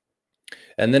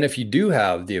 And then if you do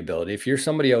have the ability, if you're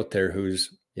somebody out there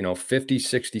who's 50,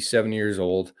 60, 70 years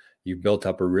old, you've built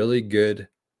up a really good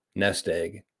nest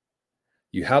egg,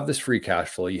 you have this free cash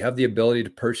flow, you have the ability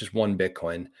to purchase 1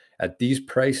 Bitcoin at these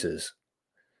prices,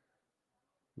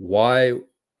 why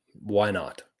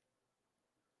not?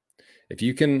 If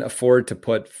you can afford to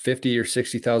put 50 or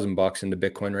 60,000 bucks into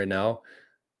Bitcoin right now,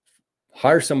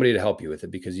 hire somebody to help you with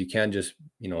it, because you can't just,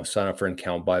 sign up for an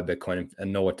account, buy Bitcoin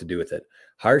and know what to do with it.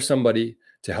 Hire somebody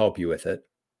to help you with it,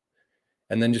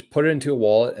 and then just put it into a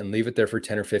wallet and leave it there for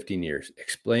 10 or 15 years.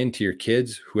 Explain to your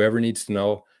kids, whoever needs to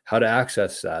know, how to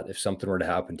access that if something were to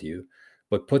happen to you.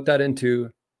 But put that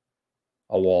into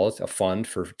a wallet, a fund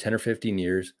for 10 or 15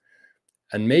 years,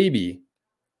 and maybe,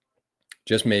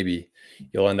 just maybe,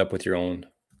 you'll end up with your own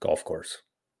golf course.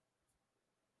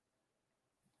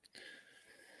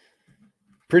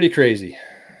 Pretty crazy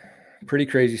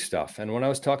stuff. And when I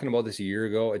was talking about this a year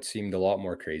ago, it seemed a lot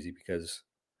more crazy, because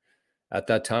at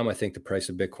that time, I think the price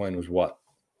of Bitcoin was what?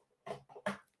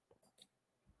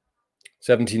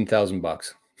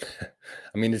 $17,000.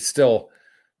 I mean, it's still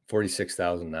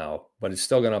 46,000 now, but it's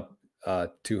still gone up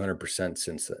 200%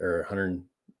 since, or 100,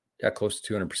 close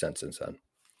to 200% since then.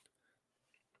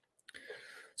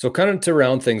 So kind of to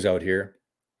round things out here,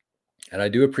 and I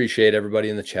do appreciate everybody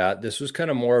in the chat. This was kind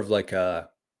of more of like I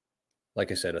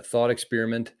said, a thought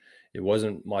experiment. It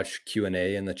wasn't much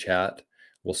Q&A in the chat.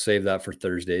 We'll save that for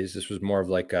Thursdays. This was more of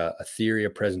like a theory, a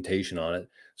presentation on it.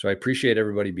 So I appreciate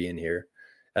everybody being here.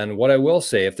 And what I will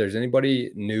say, if there's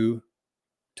anybody new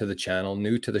to the channel,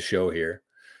 new to the show here,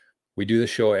 we do the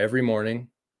show every morning,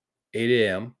 8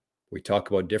 a.m. We talk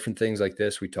about different things like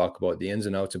this. We talk about the ins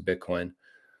and outs of Bitcoin.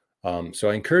 So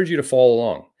I encourage you to follow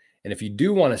along. And if you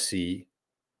do want to see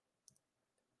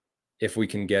if we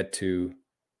can get to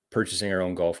purchasing our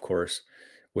own golf course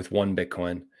with 1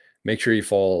 Bitcoin, make sure you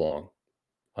follow along.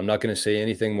 I'm not going to say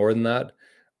anything more than that,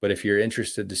 but if you're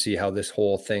interested to see how this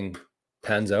whole thing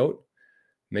pans out,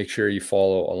 make sure you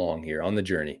follow along here on the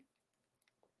journey.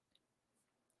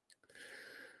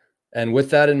 And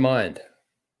with that in mind,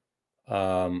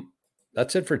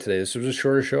 that's it for today. This was a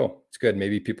shorter show. It's good.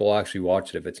 Maybe people will actually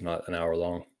watch it if it's not an hour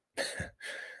long.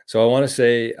 So I want to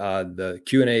say the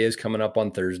Q&A is coming up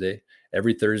on Thursday.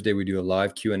 Every Thursday, we do a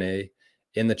live Q&A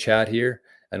in the chat here,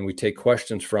 and we take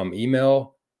questions from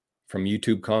email, from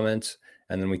YouTube comments,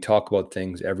 and then we talk about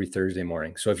things every Thursday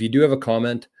morning. So if you do have a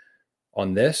comment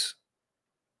on this,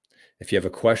 if you have a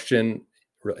question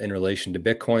in relation to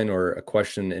Bitcoin or a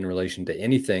question in relation to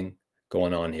anything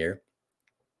going on here,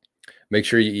 make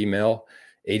sure you email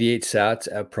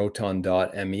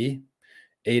 88sats@proton.me,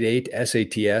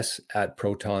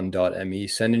 88sats@proton.me.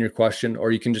 Send in your question,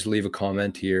 or you can just leave a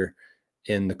comment here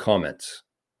in the comments.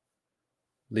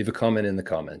 Leave a comment in the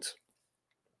comments.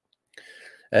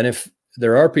 And if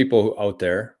there are people out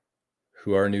there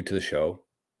who are new to the show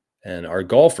and are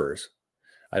golfers,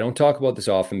 I don't talk about this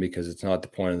often because it's not the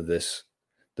point of this,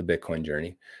 the Bitcoin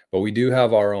journey, but we do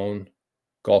have our own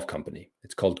golf company.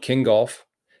 It's called King Golf,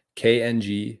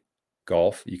 KNG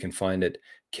Golf. You can find it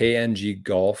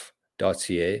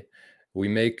knggolf.ca. We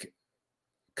make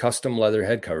custom leather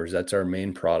head covers. That's our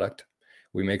main product.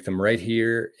 We make them right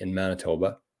here in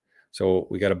Manitoba. So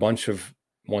we got a bunch of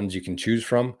ones you can choose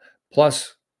from.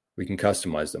 Plus, we can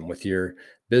customize them with your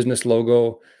business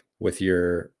logo, with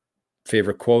your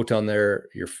favorite quote on there,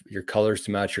 your colors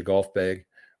to match your golf bag,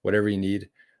 whatever you need.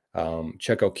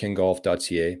 Check out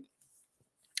kinggolf.ca.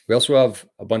 We also have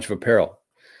a bunch of apparel,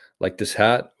 like this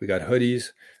hat. We got hoodies.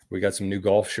 We got some new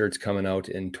golf shirts coming out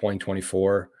in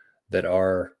 2024 that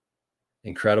are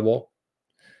incredible.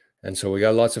 And so we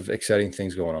got lots of exciting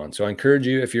things going on. So I encourage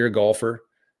you, if you're a golfer,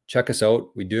 check us out.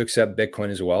 We do accept Bitcoin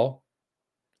as well.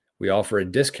 We offer a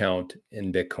discount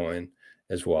in Bitcoin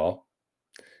as well,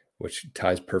 which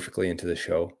ties perfectly into the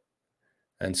show.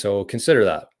 And so consider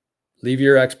that. Leave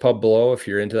your XPub below if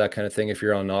you're into that kind of thing, if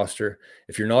you're on Nostr.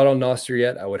 If you're not on Nostr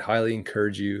yet, I would highly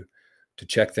encourage you to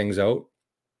check things out.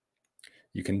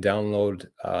 You can download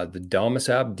the Damus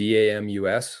app,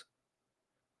 DAMUS,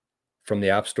 from the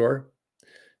App Store,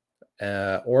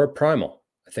 or Primal.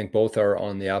 I think both are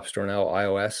on the App Store now,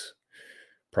 iOS,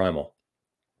 Primal.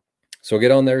 So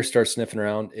get on there, start sniffing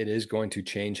around. It is going to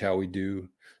change how we do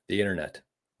the internet.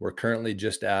 We're currently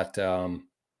just at the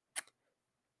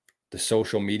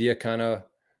social media kind of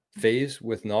phase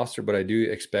with Nostr, but I do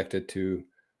expect it to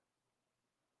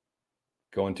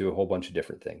go into a whole bunch of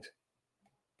different things.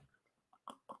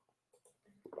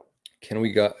 Can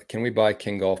we buy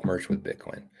King Golf merch with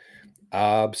Bitcoin?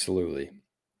 Absolutely.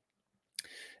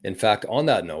 In fact, on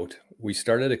that note, we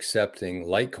started accepting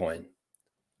Litecoin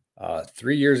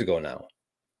 3 years ago now.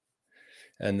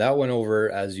 And that went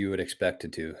over as you would expect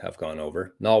it to have gone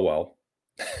over. Not well.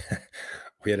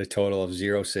 We had a total of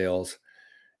 0 sales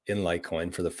in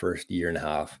Litecoin for the first year and a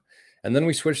half. And then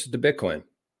we switched it to Bitcoin.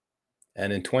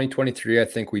 And in 2023, I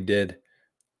think we did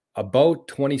about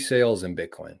 20 sales in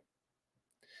Bitcoin.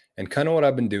 And kind of what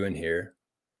I've been doing here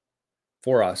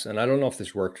for us, and I don't know if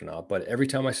this worked or not, but every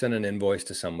time I send an invoice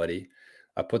to somebody,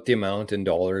 I put the amount in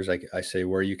dollars. I say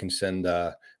where you can send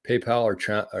PayPal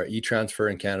or e-transfer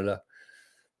in Canada.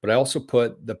 But I also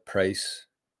put the price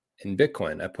in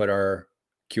Bitcoin. I put our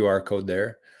QR code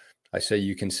there. I say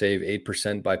you can save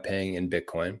 8% by paying in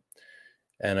Bitcoin.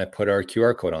 And I put our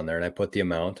QR code on there and I put the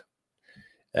amount.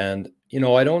 And,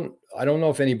 I don't know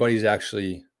if anybody's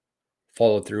actually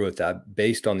followed through with that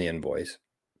based on the invoice,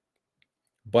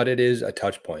 but it is a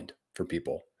touch point for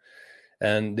people.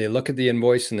 And they look at the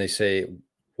invoice and they say,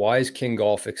 why is King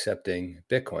Golf accepting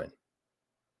Bitcoin?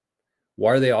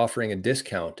 Why are they offering a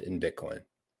discount in Bitcoin?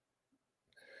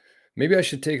 Maybe I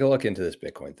should take a look into this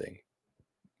Bitcoin thing.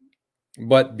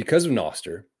 But because of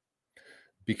Nostr,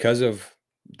 because of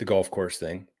the golf course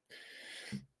thing,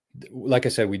 like I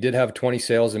said, we did have 20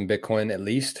 sales in Bitcoin at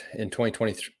least in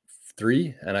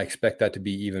 2023, and I expect that to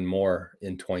be even more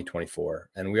in 2024.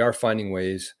 And we are finding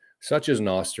ways, such as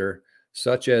Nostr,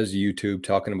 such as YouTube,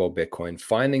 talking about Bitcoin,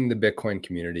 finding the Bitcoin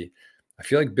community. I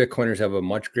feel like Bitcoiners have a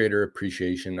much greater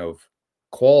appreciation of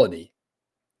quality.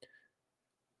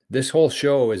 This whole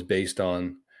show is based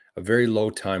on a very low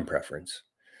time preference,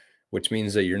 which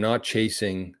means that you're not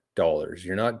chasing dollars.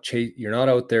 You're not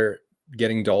out there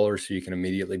getting dollars so you can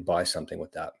immediately buy something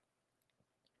with that.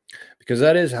 Because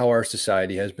that is how our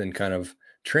society has been kind of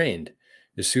trained.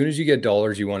 As soon as you get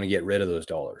dollars, you want to get rid of those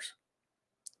dollars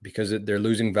because they're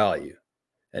losing value.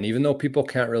 And even though people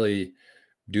can't really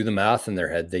do the math in their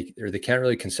head, they can't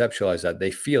really conceptualize that.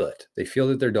 They feel it. They feel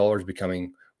that their dollar is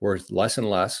becoming worth less and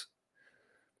less.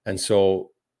 And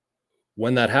so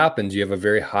when that happens, you have a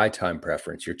very high time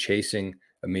preference. You're chasing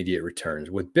immediate returns.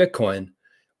 With Bitcoin,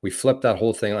 we flip that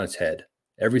whole thing on its head.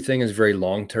 Everything is very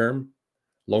long-term,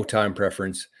 low time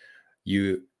preference.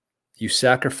 You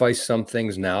sacrifice some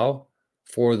things now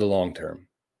for the long term.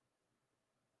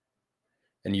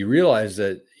 And you realize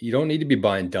that you don't need to be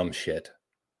buying dumb shit.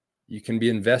 You can be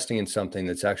investing in something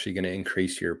that's actually going to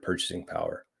increase your purchasing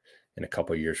power in a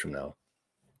couple of years from now.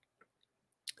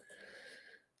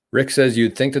 Rick says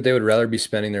you'd think that they would rather be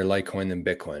spending their Litecoin than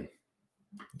Bitcoin.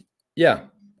 Yeah,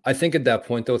 I think at that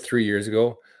point, though, 3 years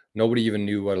ago, nobody even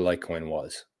knew what a Litecoin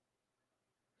was.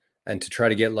 And to try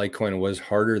to get Litecoin was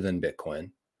harder than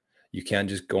Bitcoin. You can't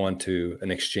just go onto an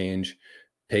exchange,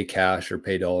 pay cash or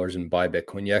pay dollars and buy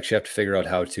Bitcoin. You actually have to figure out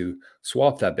how to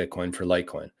swap that Bitcoin for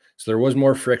Litecoin. So there was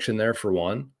more friction there for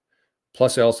one.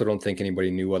 Plus, I also don't think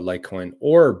anybody knew what Litecoin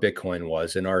or Bitcoin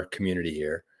was in our community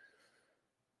here.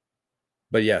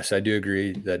 But yes, I do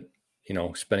agree that,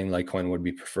 spending Litecoin would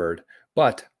be preferred.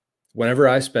 But whenever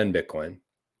I spend Bitcoin,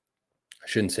 I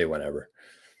shouldn't say whenever,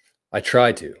 I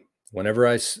try to. Whenever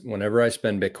I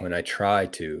spend Bitcoin, I try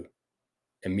to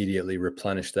immediately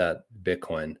replenish that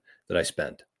Bitcoin that I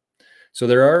spent. So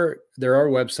there are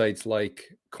websites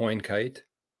like CoinKite,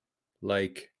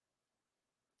 like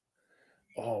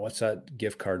what's that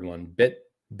gift card one?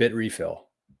 Bitrefill.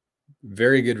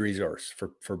 Very good resource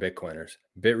for Bitcoiners.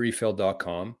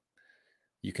 Bitrefill.com.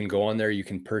 You can go on there. You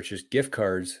can purchase gift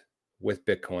cards with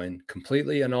Bitcoin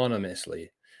completely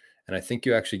anonymously. And I think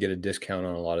you actually get a discount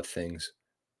on a lot of things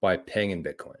by paying in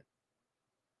Bitcoin.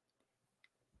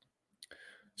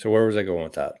 So where was I going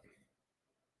with that?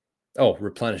 Oh,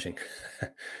 replenishing.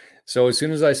 So as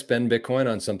soon as I spend Bitcoin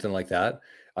on something like that,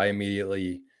 I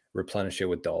immediately replenish it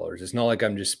with dollars. It's not like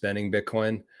I'm just spending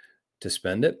Bitcoin to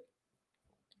spend it.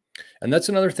 And that's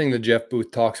another thing that Jeff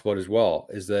Booth talks about as well,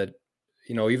 is that,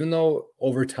 even though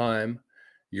over time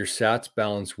your sats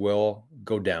balance will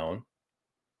go down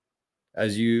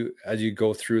as you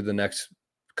go through the next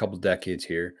couple decades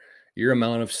here, your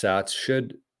amount of sats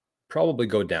should probably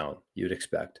go down, you'd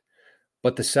expect.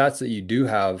 But the sats that you do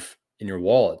have in your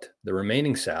wallet, the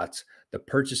remaining sats, the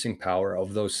purchasing power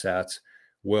of those sats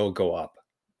will go up.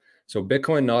 So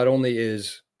Bitcoin not only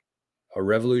is a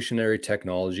revolutionary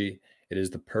technology, it is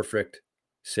the perfect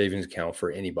savings account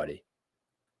for anybody.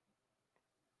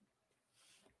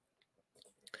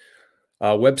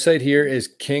 Website here is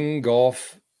King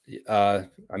Golf.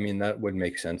 That would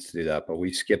make sense to do that, but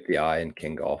we skipped the I in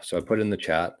King Golf. So I put it in the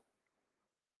chat.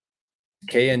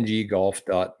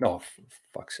 KNGGolf. No, for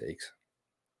fuck's sakes.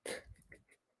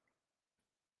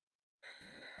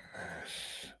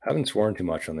 I haven't sworn too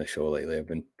much on this show lately. I've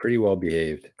been pretty well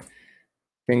behaved.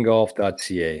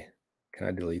 KingGolf.ca. Can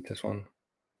I delete this one?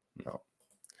 No.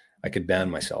 I could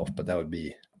ban myself, but that would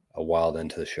be a wild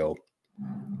end to the show.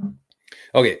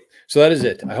 Okay, so that is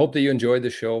it. I hope that you enjoyed the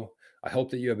show. I hope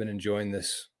that you have been enjoying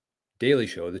this daily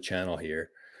show, the channel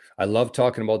here. I love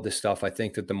talking about this stuff. I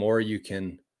think that the more you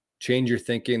can change your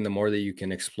thinking, the more that you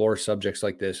can explore subjects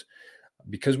like this,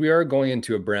 because we are going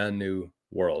into a brand new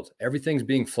world. Everything's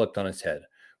being flipped on its head.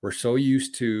 We're so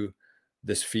used to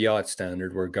this fiat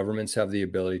standard where governments have the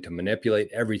ability to manipulate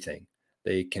everything.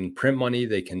 They can print money,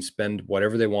 they can spend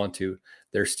whatever they want to.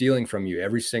 They're stealing from you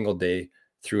every single day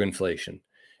through inflation.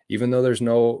 Even though there's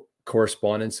no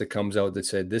correspondence that comes out that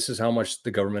said, this is how much the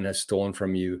government has stolen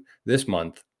from you this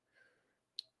month,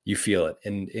 you feel it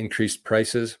in increased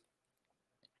prices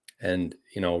and,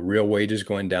 real wages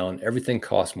going down. Everything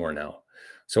costs more now.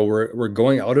 So we're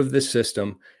going out of this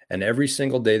system, and every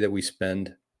single day that we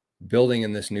spend building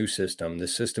in this new system,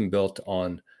 this system built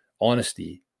on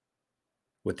honesty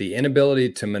with the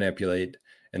inability to manipulate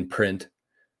and print,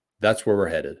 that's where we're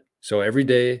headed. So every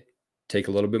day, take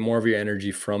a little bit more of your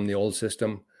energy from the old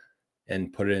system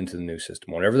and put it into the new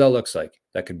system, whatever that looks like.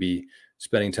 That could be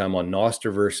spending time on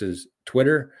Nostr versus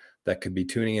Twitter. That could be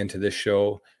tuning into this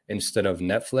show instead of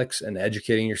Netflix and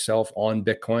educating yourself on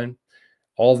Bitcoin.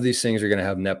 All of these things are going to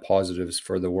have net positives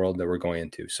for the world that we're going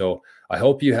into. So I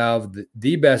hope you have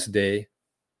the best day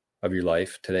of your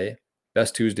life today,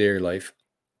 best Tuesday of your life.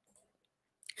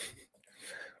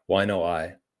 Why no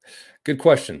I? Good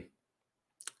question.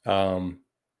 A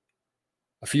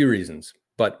few reasons,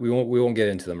 but we won't get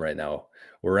into them right now.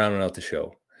 We're rounding out the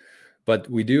show. But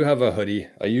we do have a hoodie.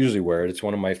 I usually wear it. It's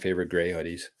one of my favorite gray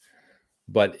hoodies.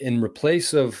 But in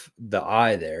replace of the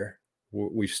I there,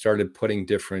 we've started putting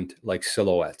different like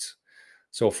silhouettes.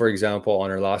 So for example, on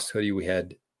our last hoodie, we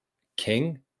had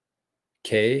King,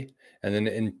 K, and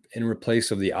then in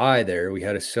replace of the I there, we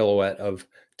had a silhouette of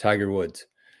Tiger Woods.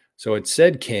 So it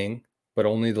said King, but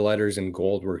only the letters in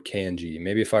gold were K and G.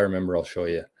 Maybe if I remember, I'll show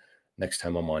you next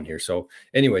time I'm on here. So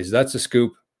anyways, that's the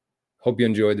scoop. Hope you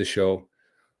enjoyed the show.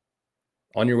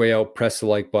 On your way out, press the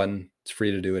like button. It's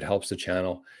free to do. It helps the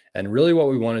channel. And really what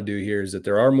we want to do here is that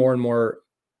there are more and more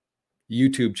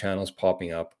YouTube channels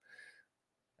popping up,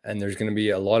 and there's going to be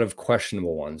a lot of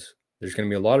questionable ones. There's going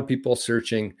to be a lot of people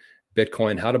searching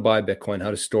Bitcoin, how to buy Bitcoin,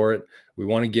 how to store it. We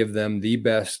want to give them the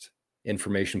best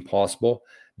information possible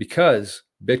because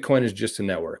Bitcoin is just a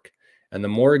network. And the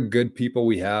more good people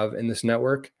we have in this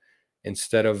network,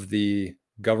 instead of the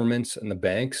governments and the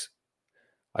banks,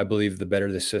 I believe the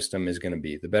better this system is going to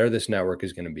be, the better this network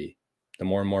is going to be, the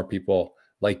more and more people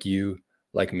like you,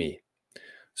 like me.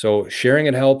 So sharing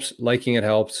it helps, liking it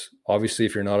helps. Obviously,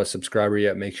 if you're not a subscriber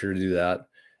yet, make sure to do that.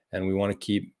 And we want to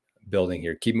keep building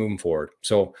here, keep moving forward.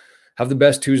 So have the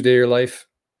best Tuesday of your life,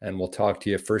 and we'll talk to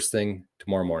you first thing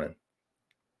tomorrow morning.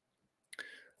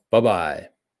 Bye-bye.